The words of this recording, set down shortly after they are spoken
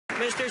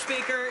Mr.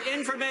 Speaker,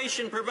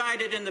 information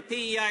provided in the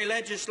PEI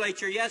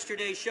legislature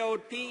yesterday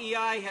showed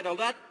PEI had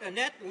a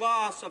net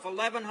loss of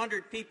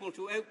 1,100 people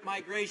to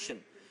out-migration,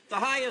 the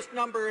highest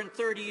number in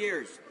 30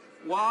 years.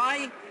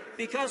 Why?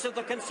 Because of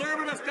the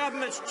Conservative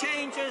Government's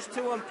changes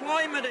to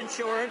employment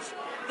insurance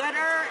that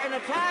are an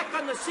attack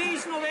on the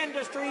seasonal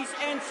industries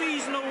and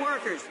seasonal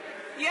workers.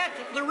 Yet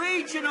the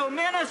regional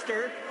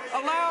minister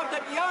allowed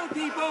that young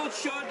people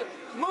should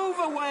move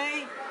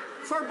away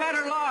for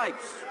better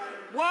lives.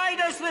 Why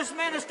does this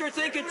minister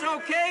think it's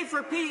okay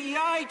for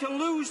PEI to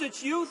lose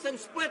its youth and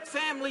split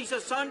families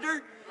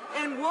asunder?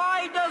 And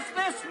why does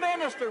this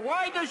minister,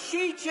 why does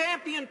she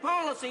champion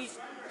policies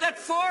that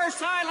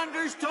force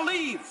islanders to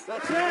leave?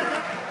 That's it.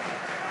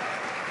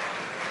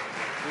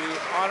 The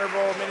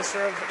Honourable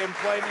Minister of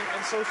Employment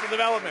and Social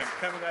Development.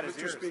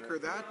 Mr. Speaker,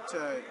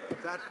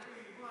 that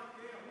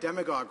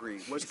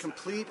demagoguery was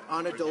complete,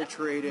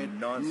 unadulterated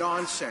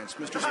nonsense,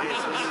 Mr. Speaker.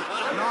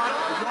 Not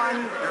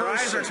one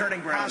person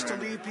has to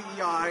leave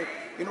PEI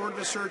in order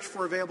to search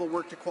for available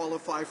work to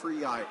qualify for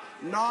EI.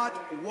 Not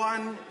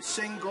one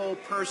single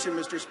person,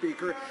 Mr.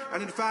 Speaker.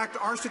 And in fact,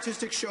 our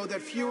statistics show that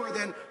fewer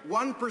than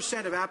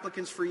 1% of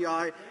applicants for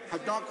EI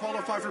have not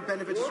qualified for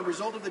benefits as a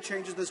result of the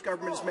changes this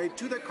government has made.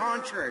 To the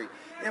contrary,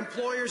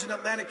 employers in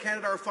Atlantic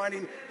Canada are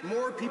finding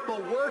more people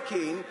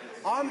working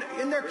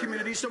in their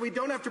communities, so we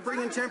don't have to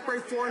bring in temporary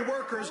foreign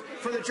workers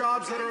for the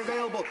jobs that are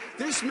available.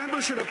 This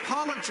member should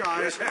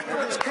apologize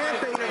for this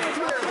campaign of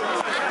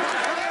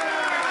fear.